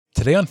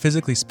Today on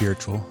Physically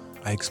Spiritual,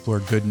 I explore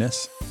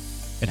goodness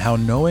and how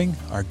knowing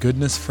our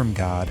goodness from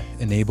God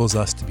enables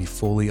us to be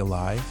fully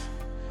alive.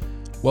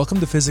 Welcome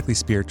to Physically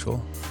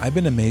Spiritual. I've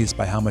been amazed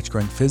by how much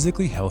growing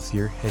physically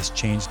healthier has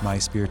changed my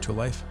spiritual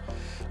life.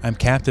 I'm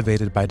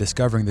captivated by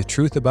discovering the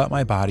truth about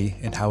my body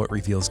and how it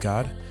reveals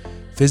God.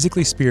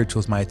 Physically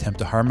Spiritual is my attempt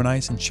to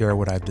harmonize and share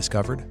what I've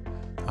discovered.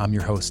 I'm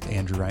your host,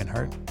 Andrew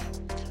Reinhardt.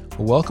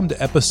 Well, welcome to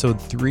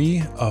episode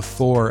 3 of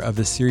 4 of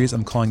the series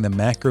I'm calling the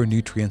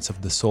Macronutrients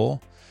of the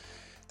Soul.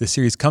 The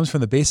series comes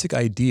from the basic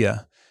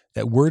idea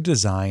that we're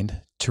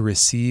designed to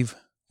receive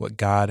what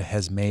God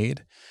has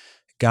made.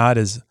 God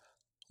is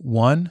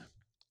one,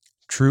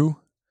 true,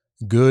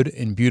 good,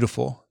 and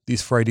beautiful.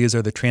 These 4 ideas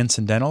are the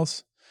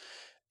transcendentals,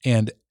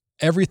 and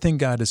everything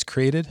God has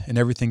created and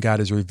everything God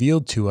has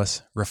revealed to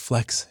us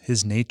reflects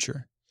His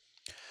nature.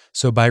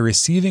 So by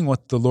receiving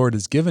what the Lord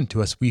has given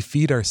to us, we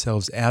feed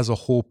ourselves as a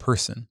whole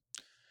person.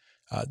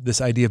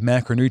 This idea of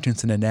macronutrients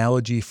is an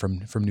analogy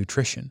from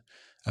nutrition.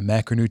 A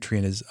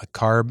macronutrient is a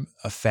carb,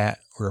 a fat,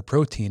 or a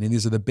protein, and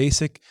these are the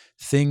basic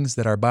things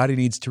that our body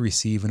needs to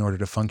receive in order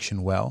to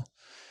function well.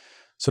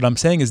 So what I'm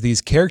saying is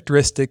these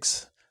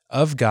characteristics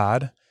of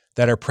God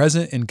that are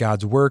present in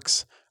God's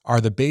works are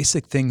the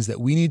basic things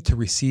that we need to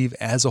receive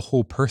as a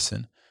whole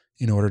person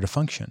in order to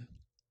function.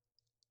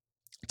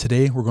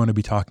 Today, we're going to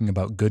be talking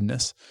about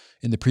goodness.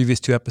 In the previous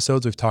 2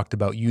 episodes, we've talked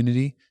about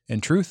unity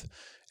and truth,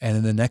 and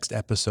in the next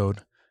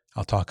episode,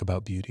 I'll talk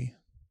about beauty.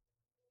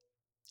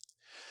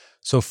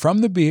 So from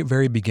the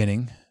very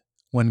beginning,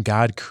 when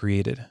God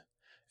created,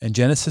 in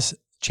Genesis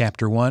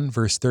chapter 1,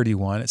 verse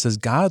 31, it says,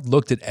 God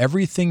looked at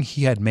everything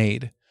He had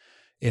made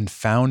and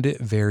found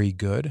it very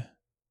good.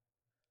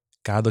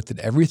 God looked at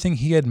everything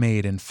He had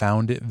made and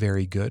found it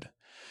very good.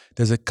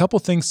 There's a couple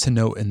things to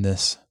note in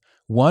this.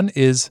 One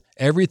is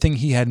everything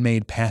He had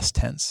made past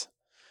tense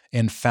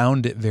and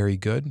found it very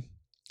good,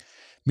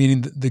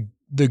 meaning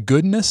the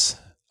goodness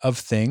of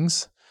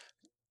things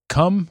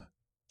come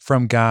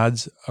from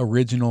God's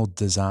original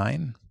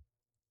design.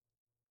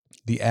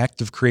 The act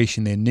of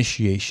creation, the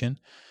initiation,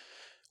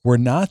 were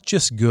not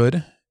just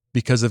good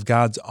because of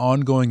God's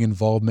ongoing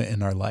involvement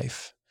in our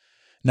life.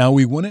 Now,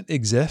 we wouldn't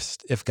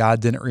exist if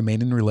God didn't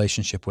remain in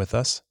relationship with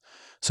us,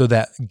 so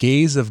that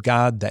gaze of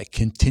God that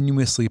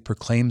continuously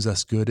proclaims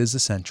us good is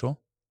essential.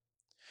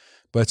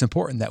 But it's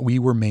important that we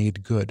were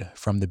made good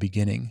from the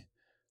beginning.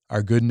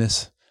 Our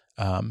goodness,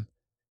 in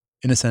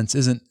a sense,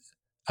 isn't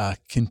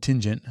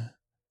contingent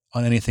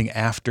on anything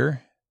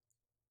after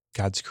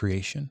God's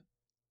creation.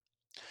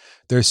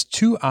 There's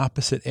 2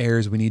 opposite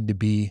errors we need to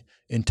be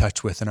in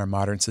touch with in our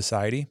modern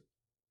society.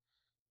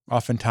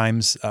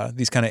 Oftentimes,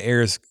 these kind of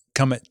errors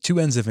come at 2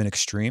 ends of an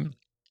extreme.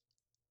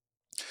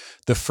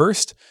 The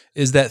first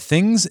is that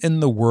things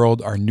in the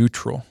world are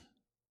neutral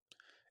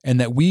and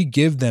that we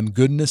give them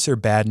goodness or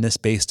badness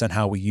based on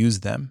how we use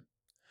them.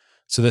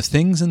 So the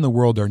things in the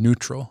world are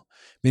neutral,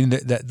 meaning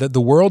that the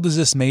world is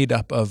just made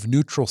up of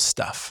neutral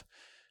stuff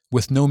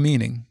with no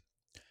meaning.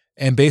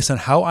 And based on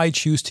how I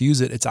choose to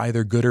use it, it's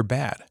either good or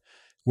bad,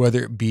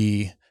 whether it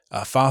be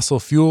fossil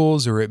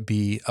fuels or it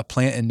be a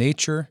plant in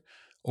nature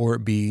or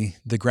it be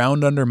the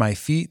ground under my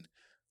feet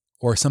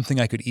or something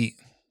I could eat.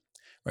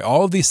 Right?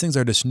 All of these things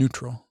are just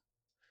neutral,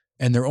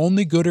 and they're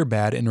only good or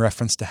bad in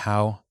reference to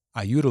how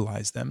I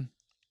utilize them.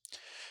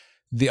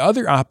 The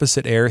other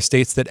opposite error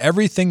states that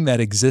everything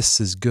that exists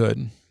is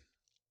good,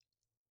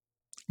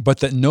 but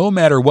that no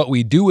matter what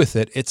we do with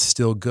it, it's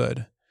still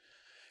good.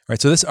 Right?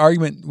 So this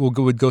argument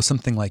would go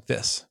something like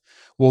this.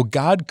 Well,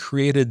 God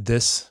created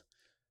this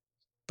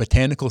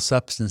botanical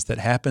substance that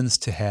happens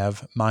to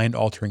have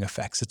mind-altering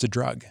effects. It's a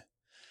drug.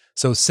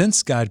 So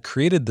since God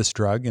created this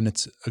drug, and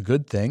it's a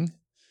good thing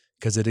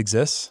because it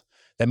exists,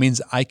 that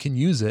means I can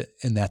use it,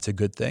 and that's a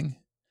good thing.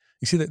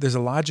 You see that there's a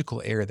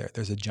logical error there.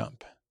 There's a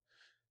jump.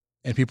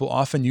 And people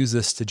often use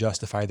this to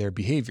justify their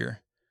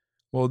behavior.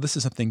 Well, this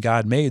is something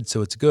God made,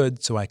 so it's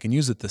good, so I can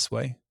use it this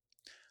way.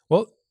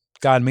 Well,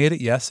 God made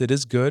it, yes, it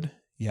is good.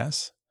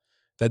 Yes.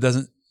 That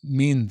doesn't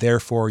mean,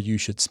 therefore, you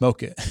should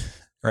smoke it,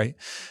 right?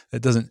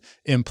 That doesn't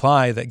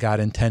imply that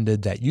God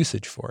intended that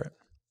usage for it.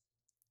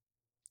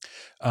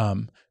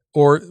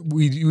 Or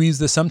we use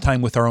this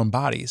sometime with our own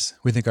bodies.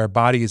 We think our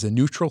body is a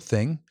neutral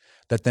thing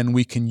that then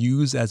we can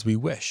use as we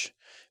wish.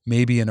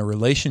 Maybe in a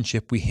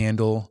relationship, we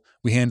handle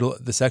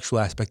the sexual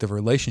aspect of a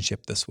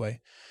relationship this way,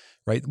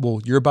 right?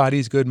 Well, your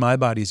body's good, my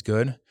body's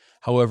good.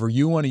 However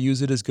you want to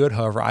use it as good,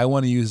 however I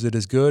want to use it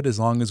as good, as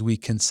long as we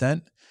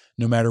consent.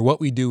 No matter what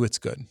we do, it's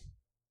good,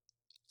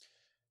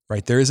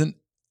 right? There isn't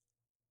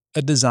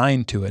a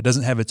design to it. It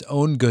doesn't have its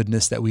own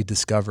goodness that we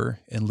discover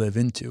and live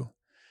into,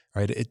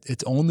 right?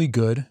 It's only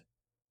good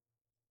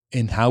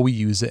in how we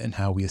use it and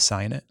how we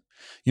assign it.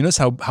 You notice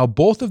how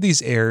both of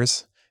these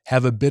errors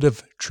have a bit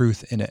of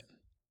truth in it.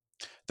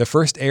 The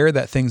first error,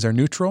 that things are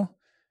neutral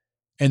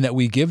and that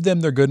we give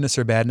them their goodness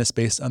or badness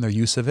based on their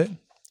use of it,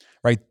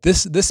 right?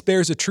 This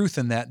bears a truth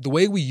in that the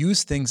way we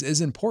use things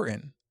is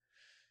important.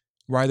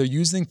 We're either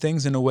using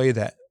things in a way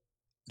that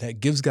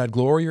gives God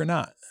glory or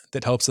not,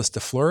 that helps us to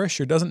flourish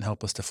or doesn't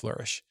help us to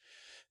flourish,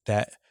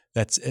 that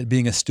That's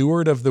being a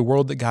steward of the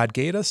world that God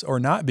gave us or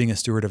not being a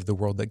steward of the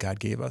world that God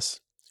gave us,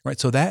 right?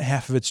 So that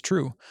half of it's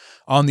true.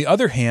 On the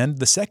other hand,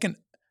 the second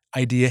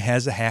idea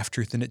has a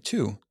half-truth in it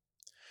too,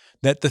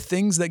 that the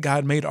things that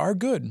God made are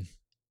good.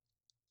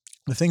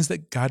 The things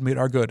that God made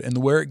are good. And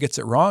where it gets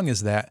it wrong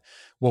is that,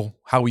 well,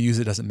 how we use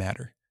it doesn't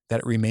matter,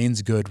 that it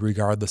remains good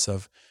regardless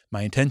of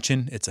my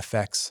intention, its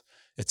effects,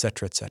 et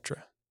cetera,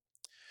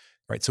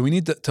 right? So we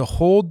need to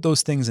hold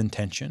those things in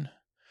tension,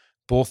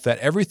 both that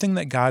everything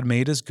that God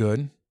made is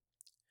good,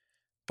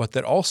 but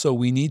that also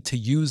we need to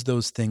use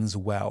those things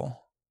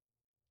well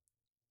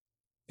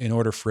in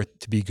order for it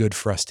to be good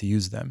for us to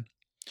use them.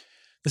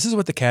 This is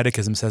what the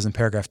Catechism says in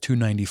paragraph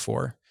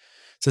 294.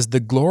 It says,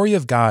 the glory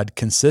of God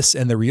consists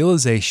in the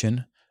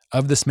realization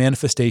of this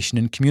manifestation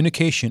and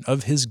communication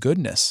of his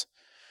goodness,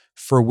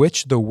 for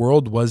which the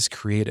world was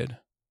created.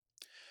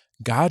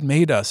 God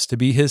made us to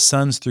be his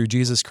sons through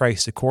Jesus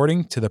Christ,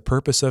 according to the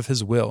purpose of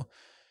his will,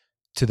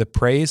 to the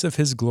praise of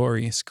his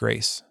glorious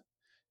grace.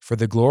 For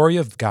the glory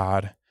of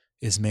God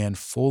is man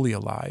fully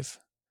alive.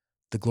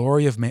 The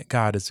glory of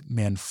God is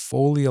man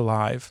fully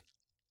alive.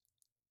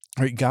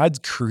 Right? God's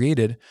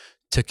created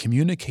to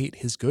communicate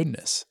his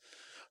goodness.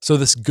 So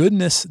this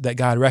goodness that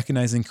God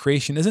recognized in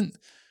creation isn't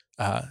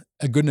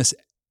a goodness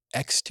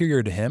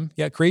exterior to him.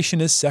 Yeah,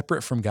 creation is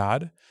separate from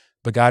God,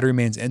 but God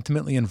remains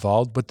intimately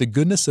involved. But the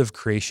goodness of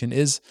creation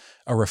is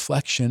a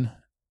reflection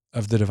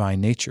of the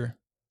divine nature.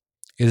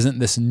 It isn't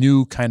this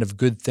new kind of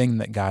good thing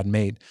that God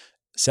made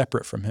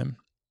separate from him.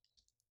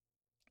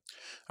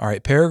 All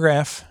right,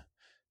 paragraph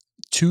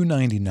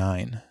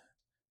 299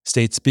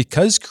 states,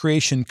 because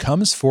creation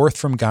comes forth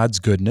from God's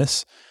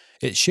goodness,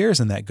 it shares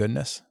in that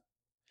goodness.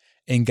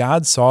 And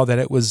God saw that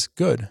it was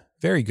good,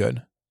 very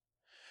good.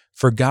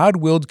 For God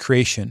willed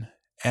creation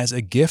as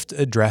a gift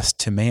addressed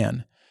to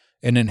man,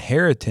 an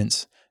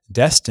inheritance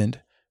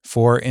destined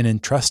for and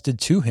entrusted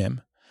to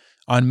him.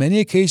 On many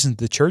occasions,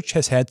 the church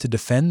has had to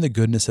defend the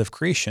goodness of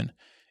creation,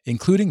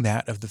 including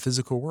that of the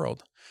physical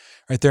world.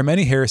 Right? There are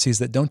many heresies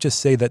that don't just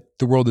say that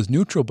the world is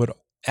neutral, but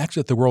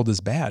actually that the world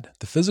is bad.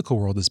 The physical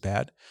world is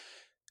bad.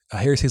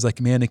 Heresies like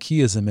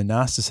Manichaeism and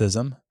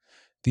Gnosticism,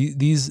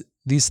 these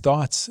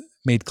thoughts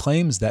made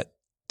claims that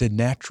the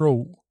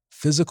natural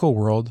physical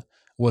world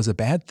was a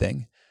bad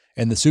thing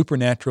and the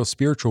supernatural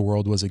spiritual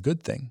world was a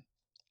good thing.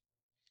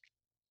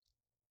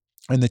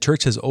 And the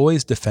church has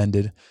always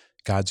defended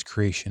God's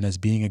creation as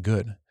being a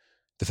good.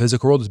 The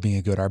physical world as being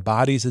a good. Our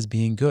bodies as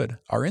being good.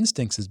 Our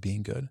instincts as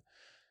being good.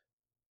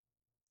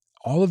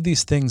 All of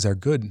these things are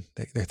good.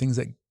 They're things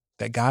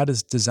that God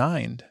has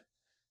designed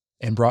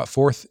and brought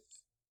forth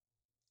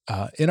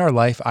in our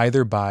life,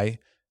 either by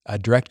a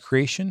direct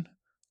creation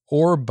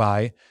or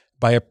by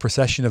a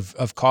procession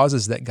of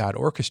causes that God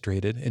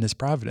orchestrated in his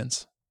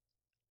providence.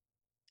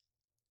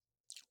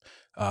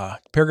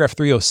 Paragraph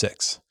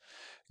 306.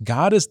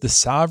 God is the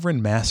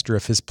sovereign master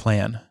of his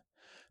plan,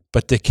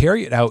 but to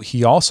carry it out,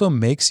 he also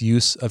makes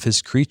use of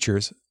his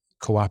creatures'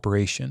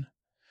 cooperation.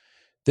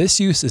 This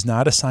use is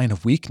not a sign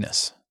of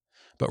weakness,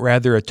 but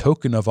rather a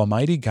token of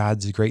Almighty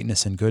God's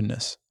greatness and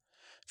goodness.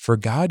 For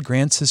God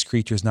grants his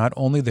creatures not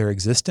only their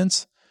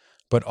existence,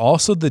 but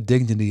also the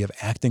dignity of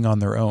acting on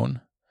their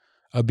own,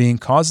 of being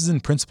causes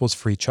and principles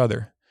for each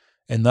other,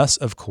 and thus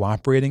of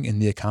cooperating in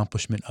the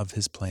accomplishment of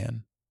his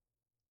plan.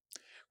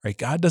 Right?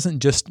 God doesn't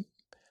just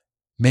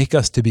make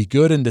us to be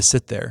good and to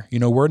sit there.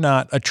 We're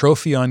not a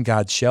trophy on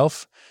God's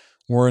shelf.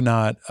 We're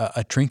not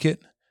a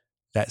trinket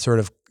that sort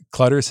of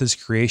clutters his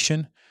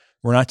creation.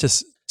 We're not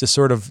just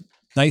sort of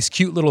nice,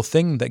 cute little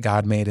thing that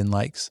God made and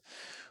likes.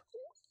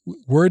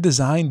 We're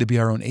designed to be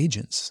our own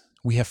agents.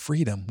 We have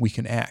freedom. We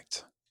can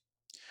act.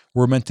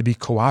 We're meant to be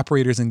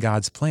cooperators in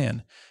God's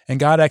plan. And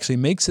God actually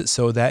makes it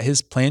so that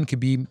his plan could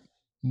be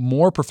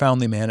more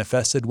profoundly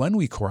manifested when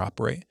we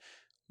cooperate,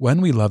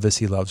 when we love as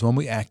he loves, when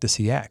we act as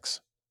he acts.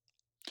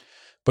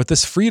 But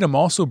this freedom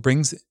also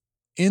brings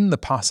in the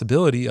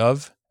possibility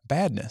of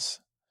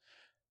badness,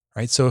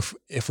 right? So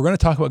if we're going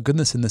to talk about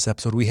goodness in this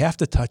episode, we have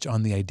to touch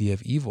on the idea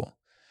of evil,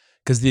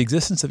 because the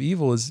existence of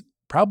evil is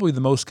probably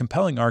the most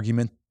compelling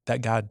argument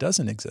that God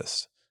doesn't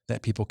exist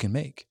that people can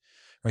make,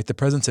 right? The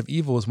presence of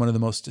evil is one of the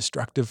most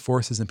destructive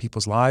forces in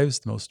people's lives,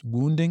 the most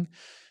wounding,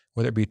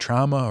 whether it be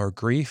trauma or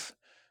grief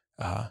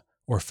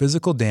or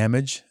physical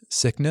damage,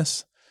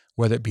 sickness,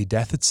 whether it be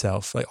death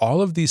itself. Like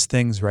all of these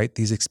things, right?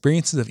 These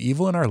experiences of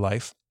evil in our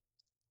life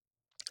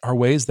are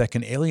ways that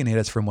can alienate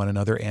us from one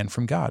another and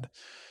from God,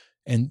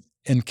 and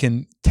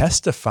can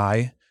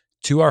testify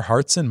to our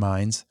hearts and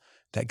minds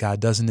that God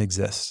doesn't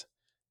exist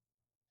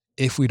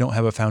if we don't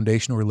have a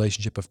foundational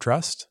relationship of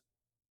trust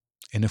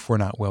and if we're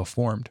not well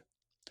formed.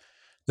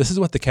 This is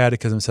what the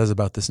Catechism says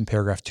about this in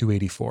paragraph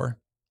 284.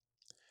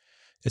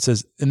 It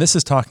says, and this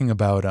is talking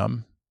about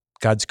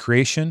God's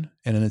creation,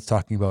 and then it's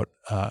talking about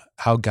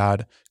how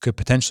God could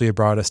potentially have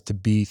brought us to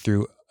be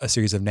through a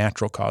series of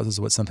natural causes,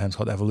 what's sometimes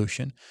called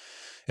evolution.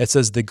 It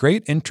says, the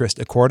great interest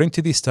according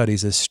to these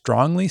studies is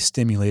strongly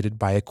stimulated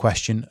by a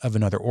question of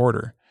another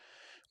order,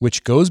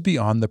 which goes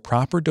beyond the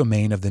proper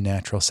domain of the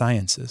natural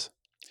sciences.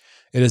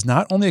 It is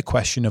not only a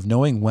question of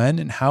knowing when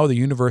and how the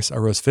universe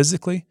arose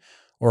physically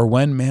or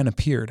when man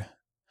appeared,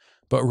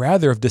 but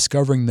rather of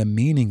discovering the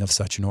meaning of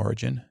such an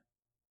origin.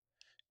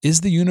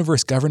 Is the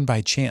universe governed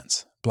by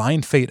chance,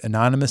 blind fate,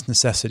 anonymous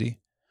necessity,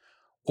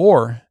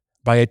 or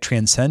by a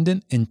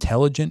transcendent,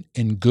 intelligent,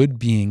 and good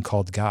being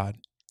called God?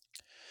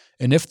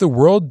 And if the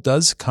world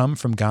does come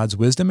from God's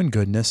wisdom and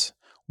goodness,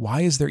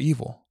 why is there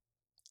evil?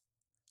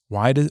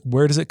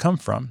 Where does it come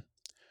from?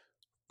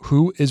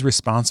 Who is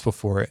responsible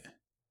for it?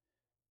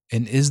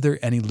 And is there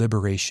any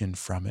liberation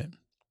from it?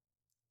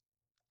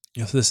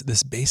 So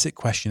this basic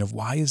question of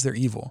why is there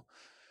evil?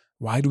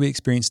 Why do we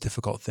experience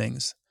difficult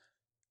things?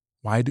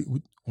 Why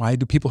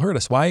do people hurt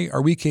us? Why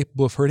are we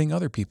capable of hurting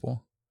other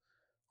people?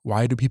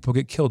 Why do people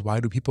get killed? Why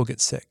do people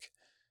get sick?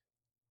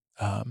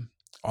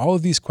 All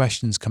of these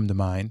questions come to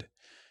mind.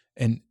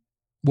 And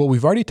what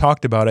we've already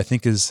talked about, I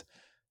think, is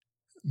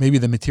maybe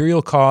the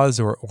material cause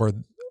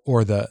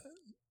or the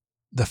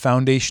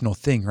foundational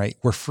thing, right?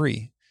 We're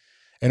free.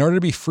 In order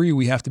to be free,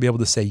 we have to be able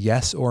to say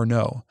yes or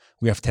no.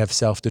 We have to have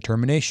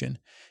self-determination,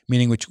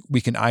 meaning which we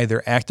can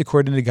either act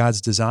according to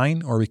God's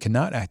design or we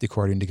cannot act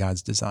according to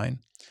God's design.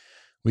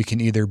 We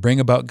can either bring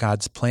about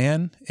God's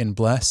plan and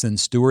bless and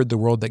steward the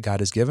world that God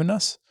has given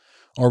us,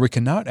 or we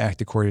cannot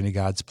act according to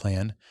God's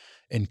plan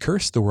and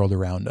curse the world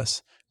around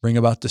us, bring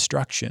about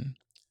destruction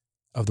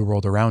of the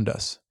world around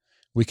us.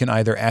 We can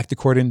either act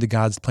according to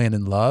God's plan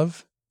and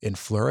love and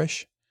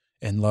flourish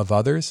and love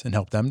others and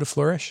help them to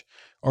flourish,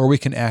 or we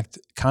can act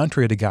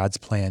contrary to God's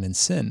plan and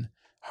sin,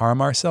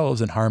 harm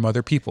ourselves and harm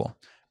other people,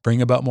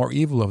 bring about more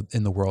evil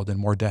in the world and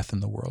more death in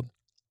the world.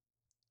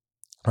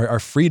 Our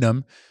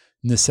freedom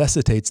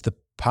necessitates the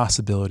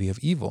possibility of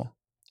evil.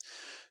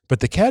 But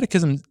the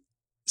Catechism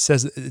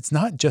says it's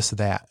not just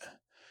that,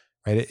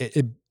 right?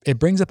 It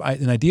brings up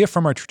an idea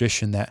from our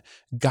tradition that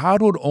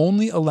God would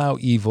only allow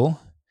evil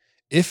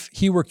if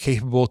he were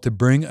capable to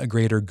bring a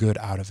greater good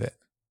out of it.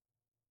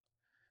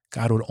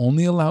 God would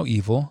only allow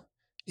evil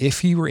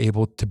if he were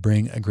able to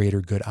bring a greater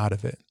good out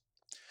of it.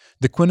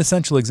 The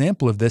quintessential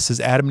example of this is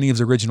Adam and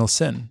Eve's original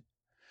sin,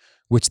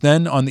 which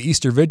then on the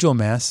Easter Vigil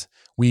Mass,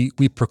 we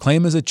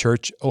proclaim as a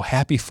church, oh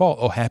happy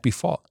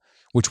fault,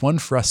 which won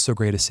for us so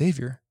great a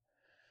Savior.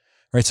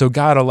 Right? So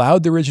God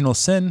allowed the original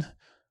sin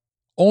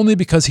only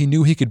because he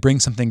knew he could bring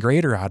something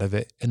greater out of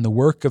it in the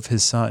work of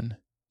his Son,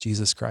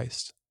 Jesus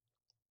Christ.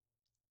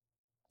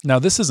 Now,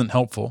 this isn't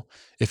helpful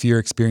if you're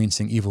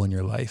experiencing evil in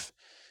your life,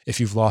 if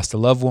you've lost a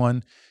loved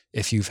one,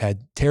 if you've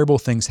had terrible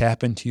things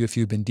happen to you, if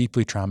you've been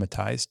deeply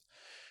traumatized,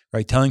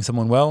 right? Telling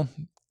someone, well,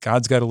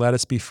 God's got to let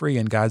us be free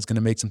and God's going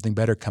to make something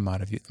better come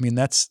out of you. I mean,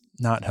 that's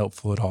not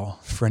helpful at all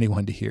for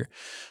anyone to hear.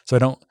 So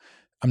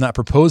I'm not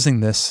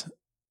proposing this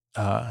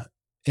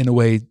in a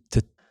way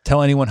to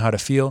tell anyone how to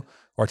feel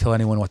or tell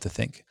anyone what to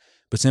think,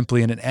 but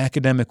simply in an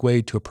academic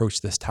way to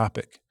approach this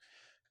topic,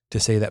 to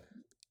say that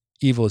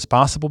evil is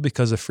possible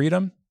because of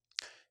freedom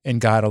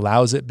and God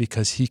allows it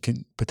because he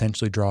can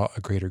potentially draw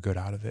a greater good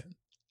out of it.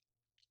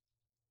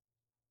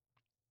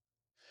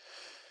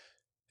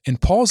 In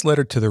Paul's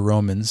letter to the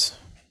Romans,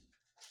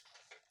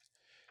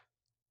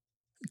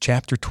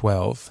 chapter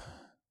 12,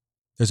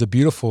 there's a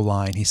beautiful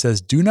line. He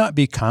says, "Do not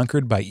be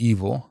conquered by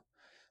evil,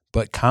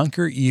 but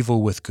conquer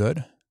evil with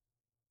good."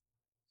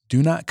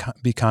 Do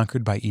not be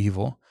conquered by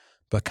evil,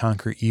 but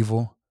conquer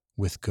evil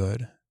with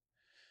good.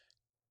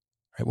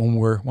 Right? When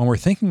we're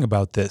thinking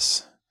about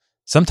this,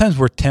 sometimes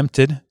we're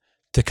tempted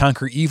to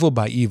conquer evil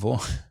by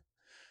evil,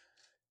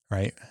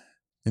 right?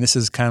 And this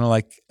is kind of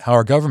like how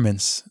our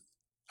governments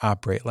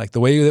operate. Like the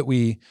way that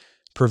we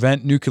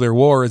prevent nuclear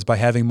war is by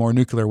having more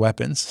nuclear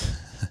weapons,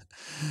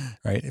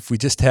 right? If we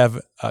just have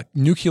a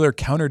nuclear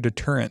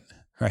counter-deterrent,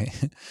 right?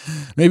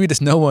 Maybe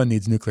just no one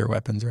needs nuclear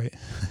weapons, right?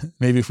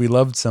 Maybe if we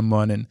loved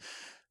someone and,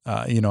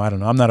 I don't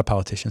know, I'm not a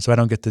politician, so I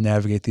don't get to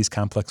navigate these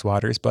complex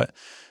waters, but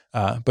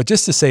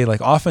just to say,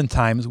 like,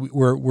 oftentimes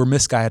we're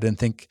misguided and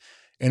think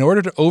in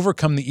order to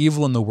overcome the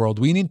evil in the world,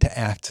 we need to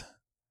act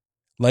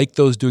like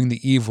those doing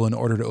the evil in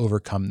order to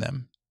overcome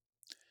them,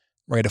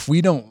 right? If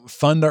we don't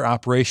fund our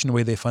operation the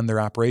way they fund their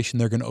operation,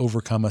 they're going to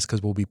overcome us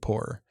because we'll be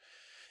poorer.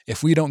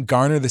 If we don't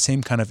garner the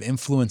same kind of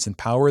influence and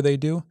power they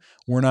do,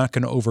 we're not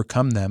going to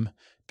overcome them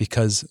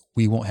because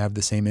we won't have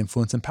the same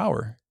influence and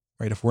power,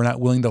 right? If we're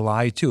not willing to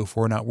lie too, if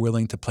we're not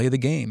willing to play the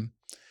game,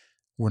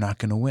 we're not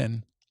going to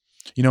win.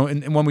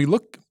 And when we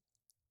look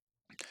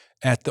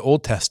at the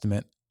Old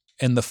Testament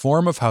and the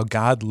form of how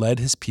God led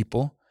his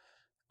people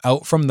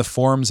out from the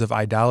forms of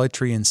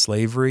idolatry and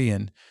slavery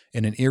and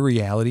an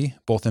irreality,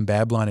 both in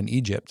Babylon and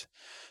Egypt,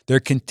 they're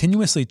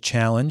continuously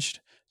challenged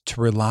to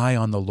rely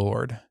on the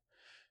Lord.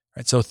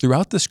 Right? So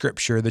throughout the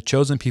scripture, the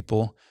chosen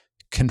people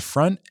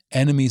confront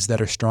enemies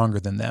that are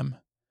stronger than them,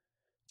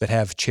 that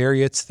have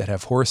chariots, that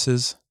have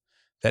horses,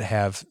 that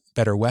have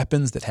better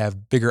weapons, that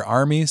have bigger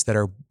armies, that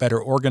are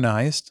better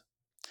organized.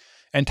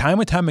 And time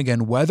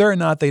again, whether or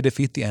not they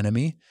defeat the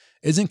enemy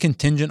isn't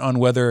contingent on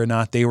whether or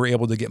not they were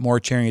able to get more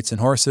chariots and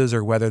horses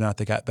or whether or not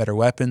they got better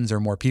weapons or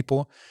more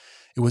people.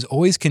 It was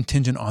always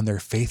contingent on their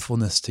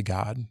faithfulness to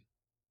God.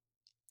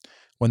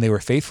 When they were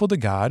faithful to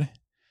God,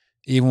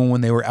 Even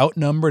when they were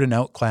outnumbered and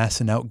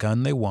outclassed and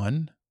outgunned, they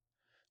won.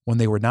 When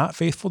they were not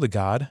faithful to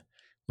God,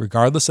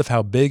 regardless of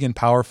how big and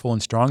powerful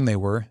and strong they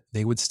were,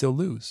 they would still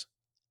lose.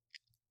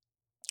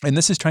 And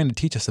this is trying to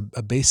teach us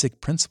a basic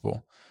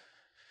principle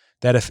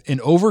that if in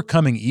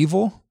overcoming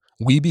evil,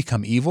 we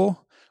become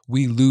evil,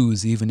 we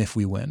lose even if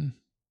we win.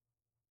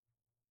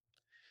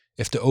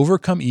 If to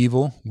overcome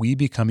evil, we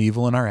become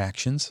evil in our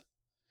actions,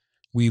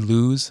 we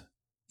lose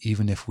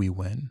even if we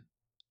win.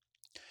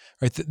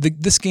 Right?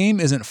 This game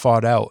isn't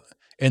fought out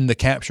in the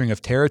capturing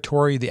of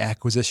territory, the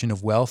acquisition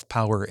of wealth,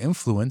 power, or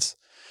influence.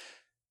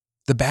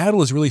 The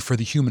battle is really for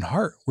the human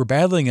heart. We're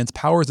battling against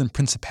powers and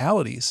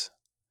principalities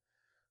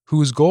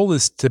whose goal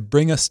is to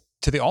bring us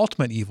to the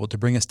ultimate evil, to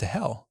bring us to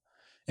hell,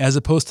 as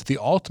opposed to the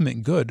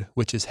ultimate good,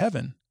 which is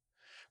heaven,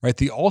 right?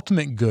 The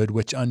ultimate good,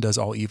 which undoes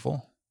all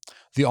evil.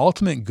 The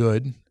ultimate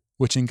good,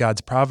 which in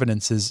God's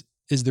providence is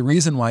the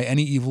reason why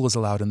any evil is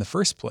allowed in the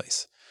first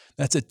place.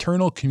 That's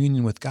eternal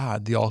communion with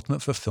God, the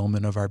ultimate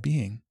fulfillment of our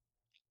being.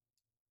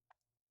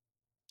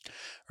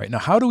 Right, now,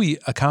 how do we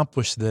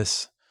accomplish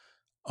this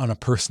on a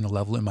personal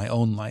level in my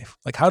own life?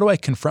 Like, how do I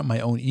confront my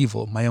own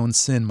evil, my own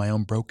sin, my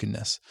own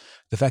brokenness?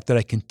 The fact that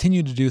I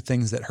continue to do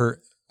things that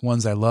hurt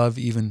ones I love,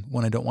 even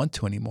when I don't want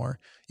to anymore,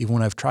 even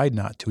when I've tried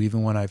not to,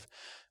 even when I've,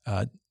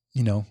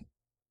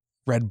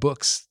 read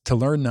books to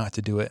learn not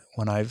to do it,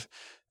 when I've,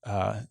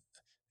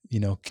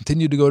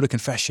 continued to go to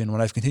confession, when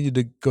I've continued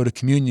to go to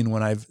communion,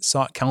 when I've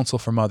sought counsel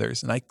from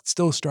others, and I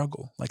still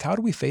struggle. Like, how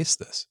do we face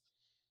this?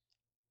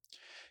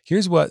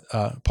 Here's what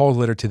Paul's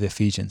letter to the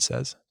Ephesians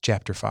says,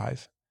 chapter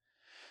 5.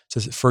 It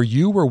says, "For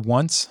you were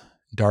once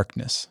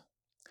darkness,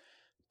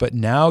 but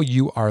now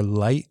you are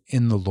light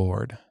in the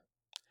Lord.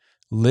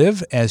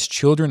 Live as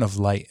children of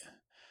light,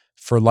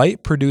 for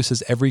light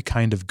produces every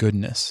kind of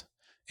goodness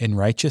in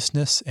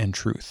righteousness and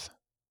truth."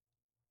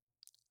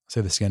 I'll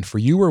say this again. "For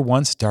you were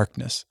once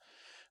darkness,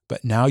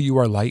 but now you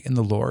are light in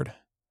the Lord.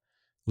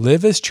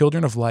 Live as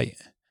children of light,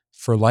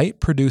 for light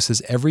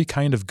produces every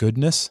kind of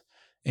goodness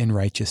in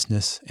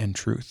righteousness and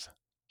truth."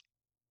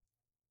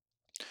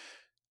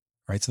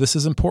 Right, so this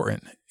is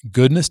important.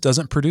 Goodness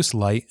doesn't produce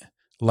light.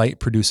 Light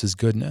produces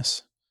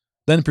goodness.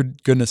 Then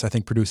goodness, I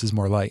think, produces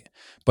more light.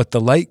 But the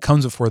light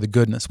comes before the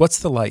goodness. What's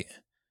the light?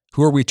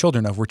 Who are we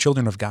children of? We're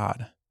children of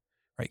God.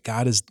 Right?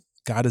 God is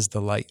the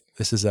light.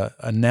 This is an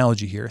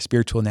analogy here, a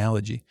spiritual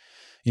analogy.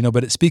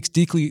 But it speaks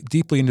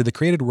deeply into the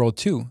created world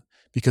too,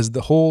 because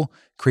the whole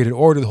created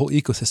order, the whole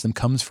ecosystem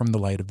comes from the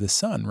light of the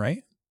sun,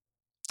 right?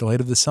 The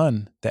light of the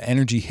sun, that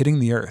energy hitting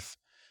the earth,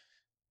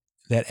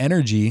 that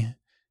energy,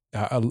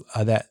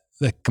 that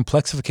the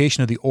complexification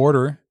of the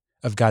order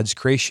of God's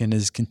creation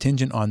is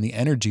contingent on the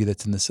energy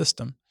that's in the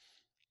system.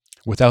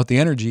 Without the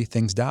energy,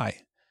 things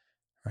die,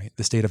 right?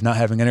 The state of not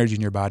having energy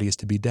in your body is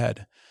to be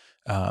dead.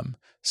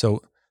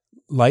 So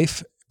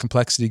life,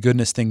 complexity,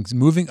 goodness, things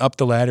moving up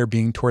the ladder,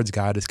 being towards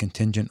God, is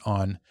contingent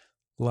on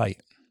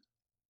light.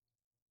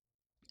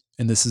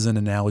 And this is an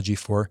analogy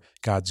for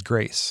God's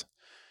grace.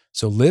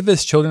 So live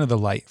as children of the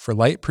light, for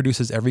light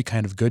produces every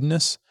kind of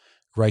goodness,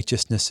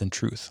 righteousness, and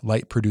truth.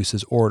 Light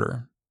produces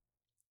order.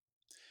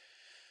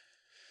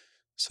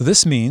 So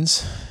this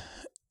means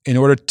in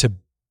order to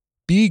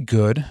be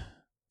good,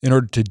 in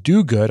order to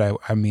do good,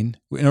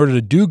 in order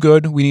to do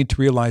good, we need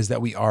to realize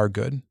that we are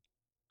good.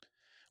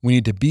 We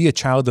need to be a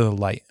child of the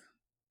light.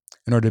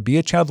 In order to be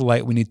a child of the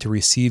light, we need to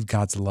receive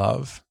God's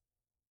love.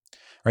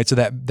 Right? So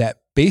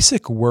that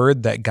basic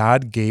word that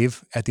God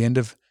gave at the end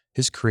of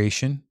his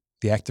creation,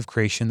 the act of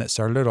creation that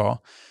started it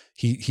all,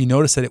 he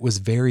noticed that it was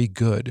very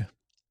good.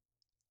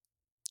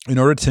 In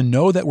order to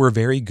know that we're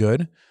very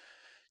good,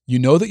 you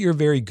know that you're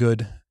very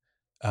good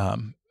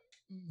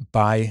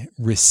by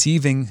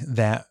receiving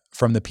that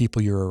from the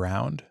people you're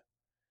around.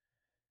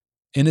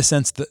 In a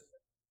sense, that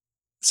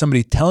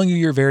somebody telling you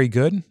you're very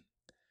good,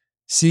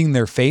 seeing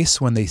their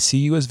face when they see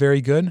you as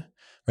very good,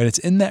 right? It's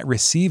in that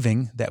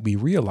receiving that we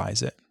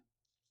realize it.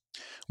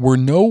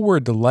 We're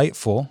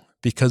delightful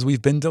because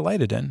we've been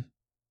delighted in.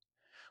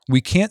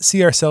 We can't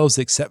see ourselves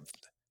except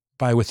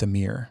by with a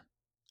mirror.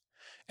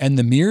 And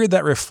the mirror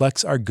that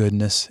reflects our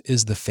goodness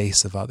is the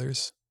face of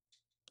others.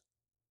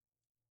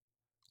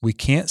 We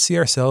can't see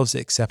ourselves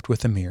except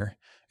with a mirror,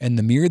 and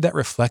the mirror that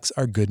reflects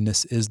our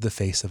goodness is the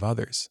face of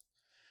others.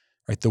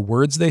 Right? The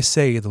words they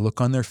say, the look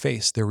on their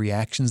face, the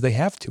reactions they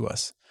have to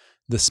us,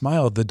 the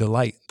smile, the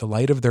delight, the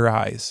light of their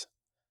eyes,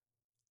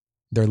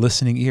 their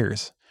listening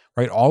ears,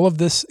 right? All of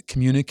this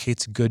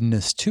communicates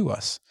goodness to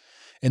us.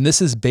 And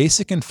this is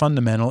basic and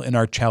fundamental in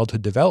our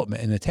childhood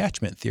development and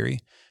attachment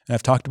theory. And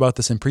I've talked about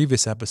this in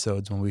previous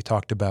episodes when we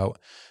talked about,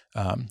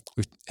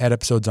 we've had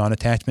episodes on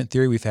attachment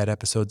theory. We've had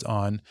episodes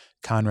on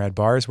Conrad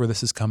Bars where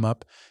this has come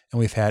up. And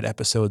we've had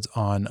episodes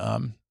on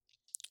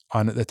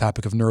the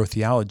topic of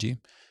neurotheology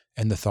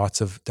and the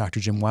thoughts of Dr.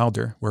 Jim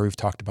Wilder, where we've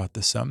talked about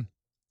this some.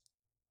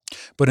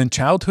 But in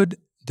childhood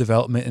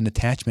development and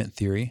attachment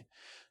theory,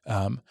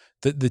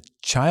 the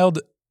child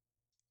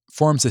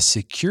forms a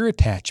secure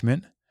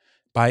attachment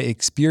by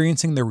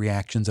experiencing the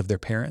reactions of their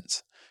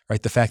parents,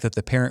 right? The fact that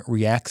the parent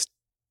reacts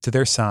to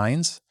their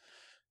signs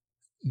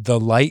the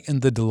light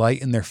and the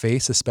delight in their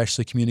face,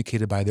 especially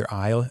communicated by their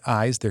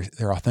eyes,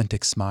 their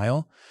authentic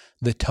smile,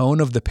 the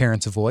tone of the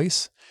parent's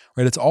voice,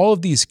 right? It's all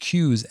of these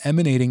cues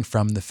emanating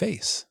from the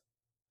face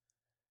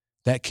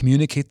that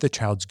communicate the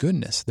child's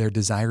goodness, their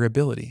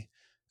desirability,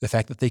 the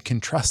fact that they can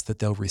trust that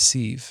they'll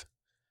receive,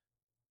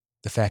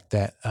 the fact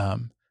that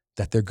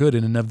that they're good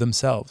in and of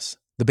themselves.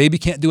 The baby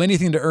can't do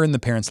anything to earn the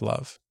parent's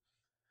love.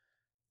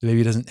 The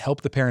baby doesn't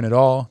help the parent at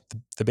all.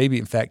 The baby,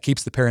 in fact,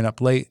 keeps the parent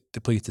up late,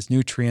 depletes its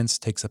nutrients,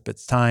 takes up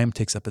its time,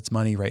 takes up its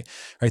money, right?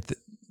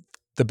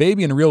 The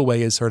baby in a real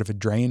way is sort of a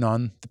drain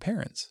on the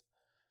parents.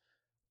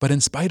 But in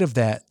spite of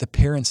that, the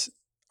parents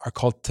are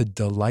called to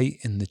delight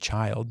in the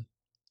child.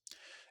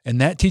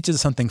 And that teaches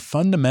us something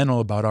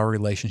fundamental about our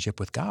relationship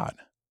with God,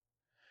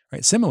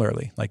 right?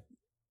 Similarly, like,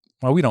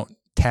 while we don't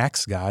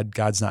tax God,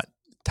 God's not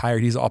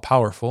tired, he's all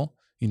powerful,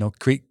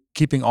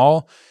 keeping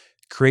all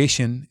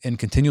creation in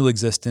continual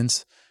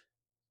existence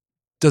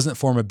doesn't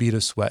form a bead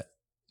of sweat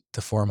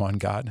to form on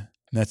God.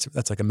 And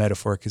that's like a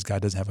metaphor because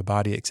God doesn't have a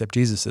body except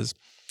Jesus's.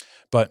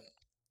 But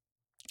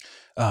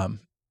that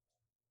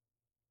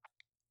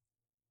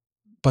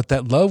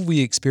love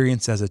we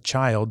experience as a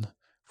child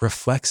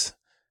reflects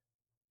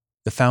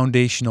the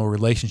foundational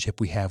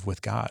relationship we have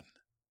with God,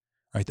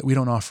 right? That we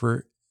don't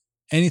offer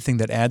anything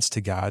that adds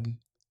to God,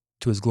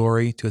 to his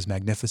glory, to his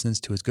magnificence,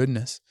 to his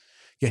goodness,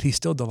 yet he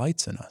still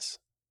delights in us.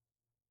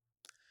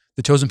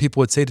 The chosen people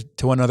would say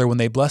to one another when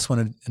they bless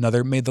one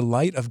another, may the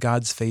light of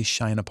God's face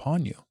shine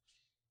upon you.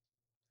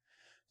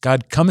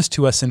 God comes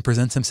to us and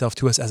presents himself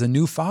to us as a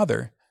new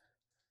father.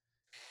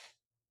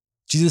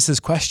 Jesus'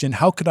 question,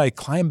 how could I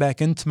climb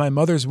back into my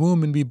mother's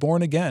womb and be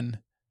born again?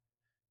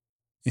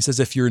 He says,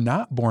 if you're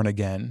not born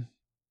again,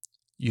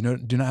 you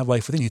do not have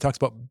life within you. He talks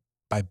about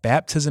by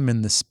baptism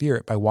in the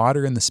Spirit, by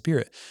water in the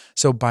Spirit.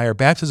 So by our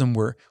baptism,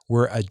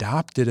 we're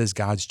adopted as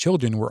God's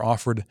children. We're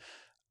offered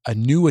a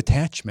new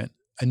attachment,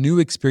 a new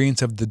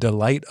experience of the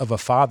delight of a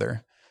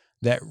father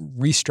that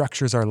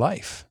restructures our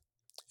life.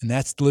 And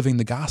that's living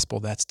the gospel.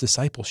 That's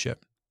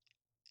discipleship.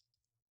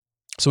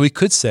 So we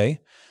could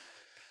say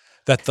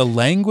that the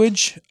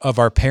language of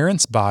our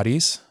parents'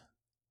 bodies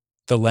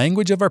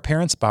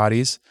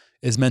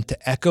is meant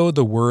to echo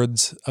the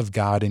words of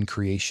God in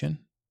creation.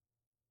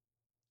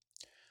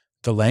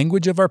 The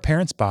language of our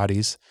parents'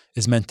 bodies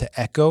is meant to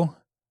echo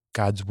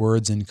God's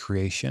words in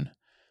creation.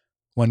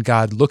 When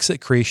God looks at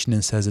creation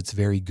and says it's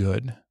very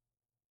good,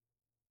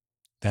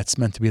 that's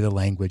meant to be the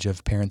language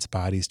of parents'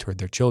 bodies toward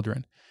their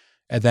children.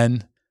 And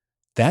then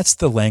that's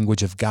the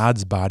language of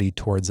God's body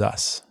towards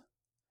us.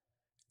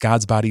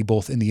 God's body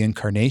both in the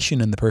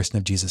incarnation in the person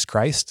of Jesus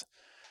Christ,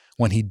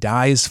 when he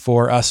dies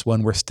for us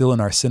when we're still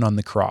in our sin on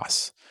the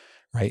cross,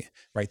 right?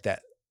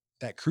 That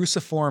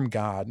cruciform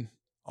God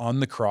on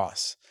the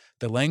cross,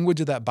 the language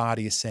of that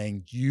body is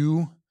saying,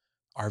 you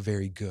are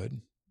very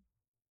good.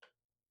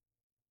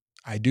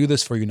 I do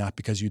this for you not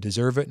because you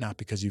deserve it, not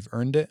because you've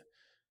earned it,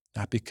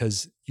 not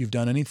because you've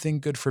done anything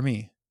good for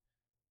me,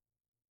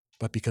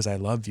 but because I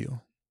love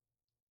you.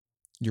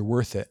 You're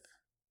worth it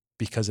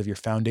because of your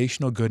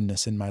foundational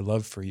goodness in my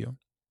love for you.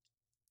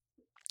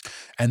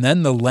 And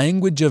then the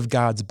language of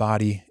God's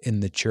body in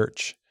the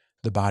church,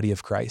 the body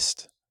of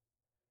Christ,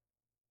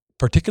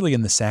 particularly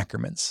in the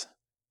sacraments,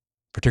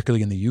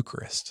 particularly in the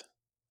Eucharist,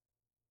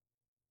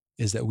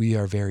 is that we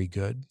are very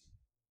good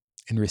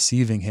in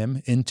receiving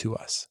him into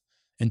us,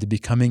 into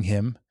becoming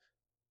him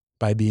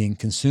by being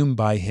consumed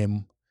by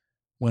him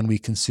when we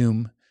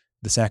consume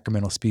the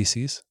sacramental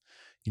species.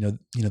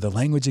 The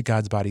language of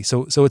God's body.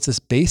 So it's this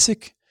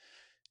basic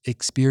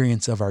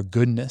experience of our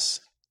goodness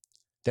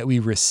that we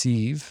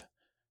receive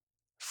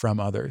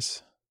from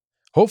others.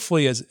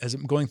 Hopefully, as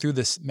I'm going through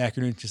this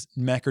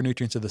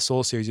macronutrients of the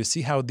soul series, you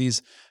see how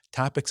these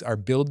topics are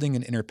building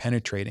and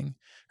interpenetrating,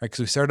 right? Because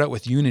we started out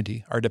with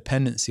unity, our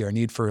dependency, our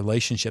need for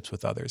relationships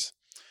with others.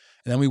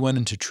 And then we went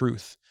into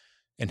truth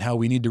and how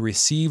we need to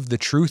receive the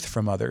truth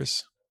from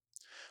others.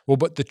 Well,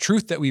 but the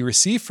truth that we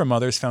receive from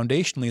others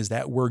foundationally is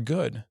that we're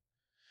good.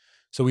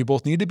 So we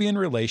both need to be in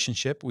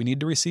relationship. We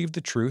need to receive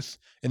the truth.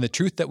 And the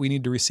truth that we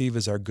need to receive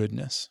is our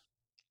goodness,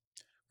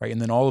 right?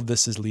 And then all of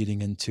this is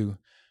leading into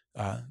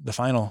the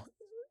final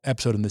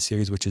episode in the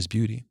series, which is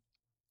beauty.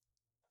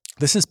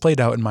 This has played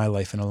out in my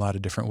life in a lot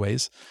of different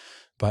ways,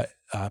 but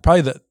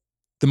probably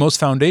the most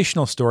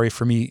foundational story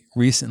for me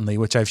recently,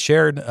 which I've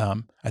shared,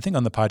 I think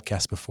on the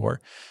podcast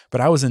before,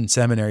 but I was in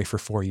seminary for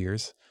 4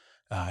 years.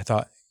 I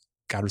thought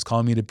God was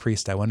calling me to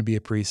priest. I want to be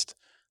a priest,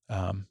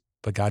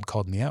 but God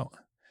called me out.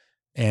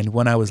 And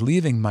when I was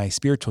leaving, my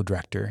spiritual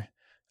director,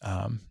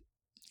 I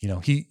had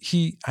I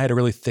still have a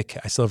really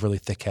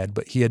thick head,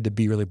 but he had to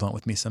be really blunt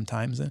with me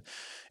sometimes.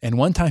 And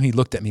one time he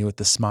looked at me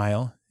with a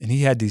smile, and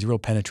he had these real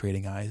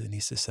penetrating eyes, and he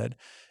just said,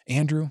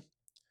 Andrew,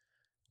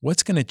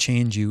 what's going to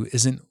change you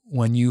isn't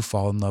when you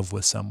fall in love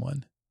with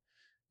someone.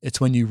 It's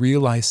when you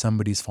realize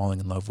somebody's falling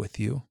in love with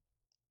you.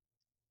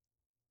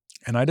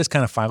 And I just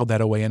kind of filed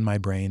that away in my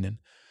brain. And,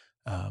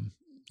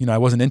 I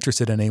wasn't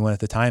interested in anyone at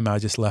the time. I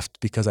just left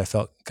because I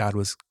felt God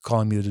was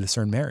calling me to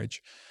discern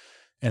marriage.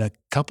 And a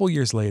couple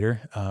years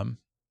later,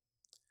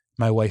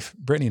 my wife,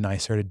 Brittany, and I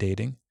started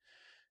dating.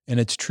 And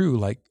it's true.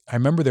 Like, I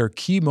remember there were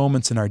key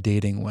moments in our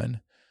dating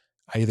when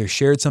I either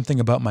shared something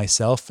about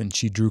myself and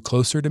she drew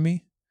closer to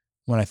me,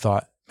 when I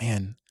thought,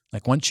 man,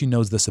 like once she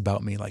knows this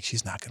about me, like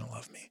she's not going to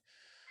love me.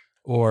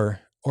 Or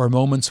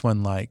moments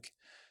when like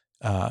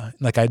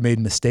I'd made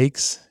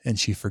mistakes and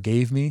she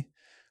forgave me,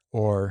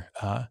 or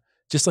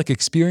just like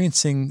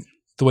experiencing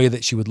the way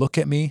that she would look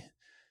at me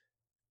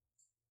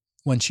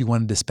when she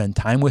wanted to spend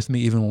time with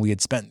me, even when we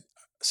had spent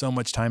so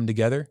much time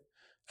together.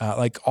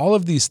 Like all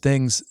of these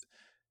things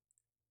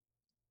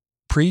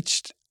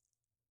preached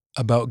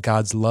about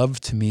God's love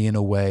to me in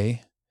a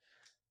way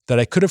that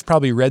I could have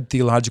probably read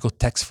theological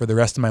texts for the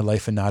rest of my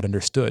life and not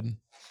understood.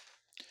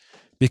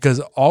 Because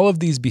all of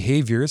these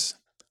behaviors,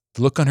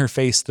 the look on her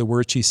face, the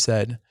words she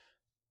said,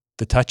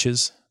 the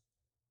touches,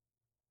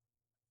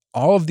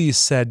 all of these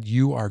said,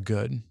 you are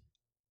good,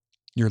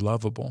 you're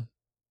lovable.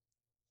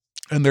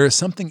 And there is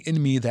something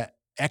in me that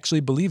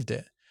actually believed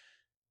it,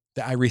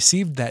 that I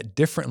received that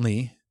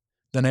differently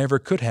than I ever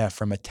could have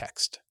from a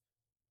text,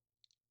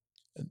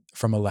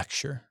 from a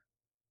lecture,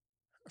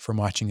 from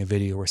watching a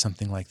video or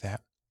something like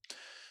that.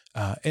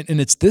 And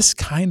it's this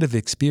kind of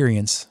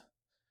experience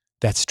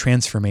that's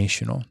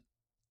transformational.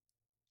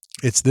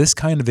 It's this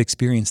kind of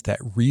experience that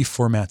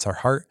reformats our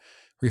heart,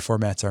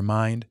 reformats our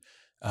mind,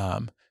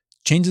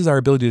 changes our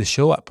ability to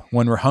show up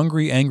when we're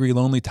hungry, angry,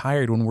 lonely,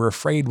 tired, when we're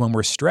afraid, when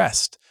we're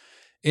stressed.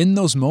 In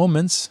those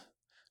moments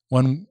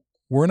when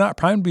we're not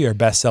primed to be our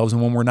best selves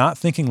and when we're not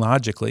thinking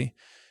logically,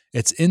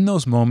 it's in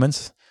those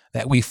moments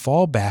that we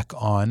fall back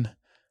on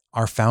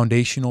our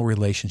foundational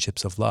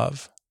relationships of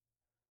love.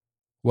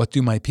 What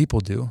do my people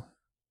do?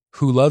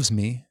 Who loves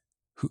me?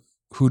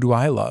 Who do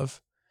I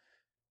love?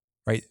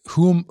 Right?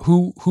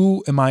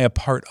 Who am I a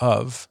part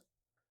of?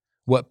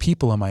 What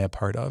people am I a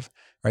part of?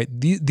 Right?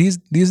 These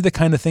are the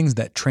kind of things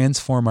that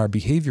transform our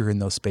behavior in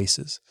those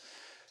spaces.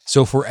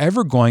 So if we're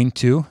ever going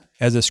to,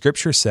 as the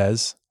scripture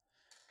says,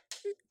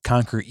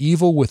 conquer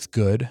evil with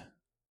good,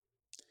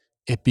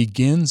 it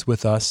begins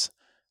with us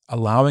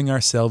allowing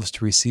ourselves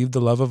to receive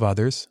the love of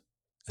others,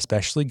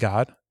 especially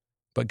God,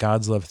 but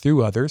God's love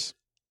through others,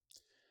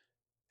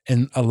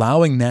 and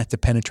allowing that to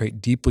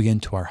penetrate deeply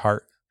into our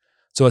heart.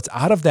 So it's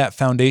out of that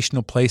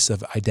foundational place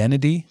of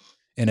identity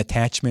and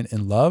attachment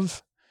and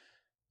love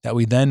that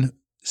we then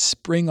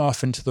spring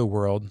off into the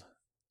world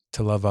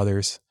to love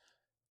others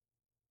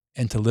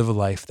and to live a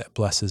life that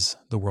blesses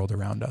the world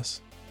around us.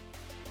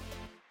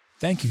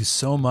 Thank you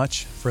so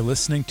much for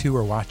listening to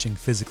or watching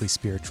Physically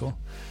Spiritual.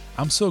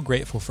 I'm so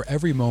grateful for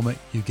every moment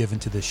you give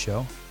into this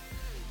show.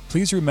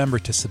 Please remember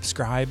to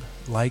subscribe,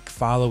 like,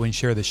 follow, and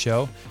share the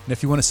show. And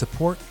if you want to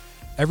support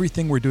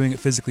everything we're doing at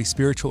Physically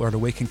Spiritual or at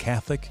Awaken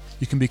Catholic,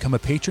 you can become a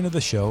patron of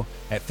the show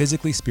at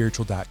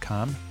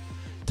physicallyspiritual.com.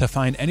 To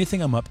find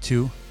anything I'm up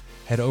to,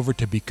 head over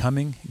to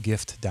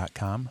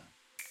becominggift.com.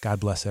 God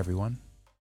bless everyone.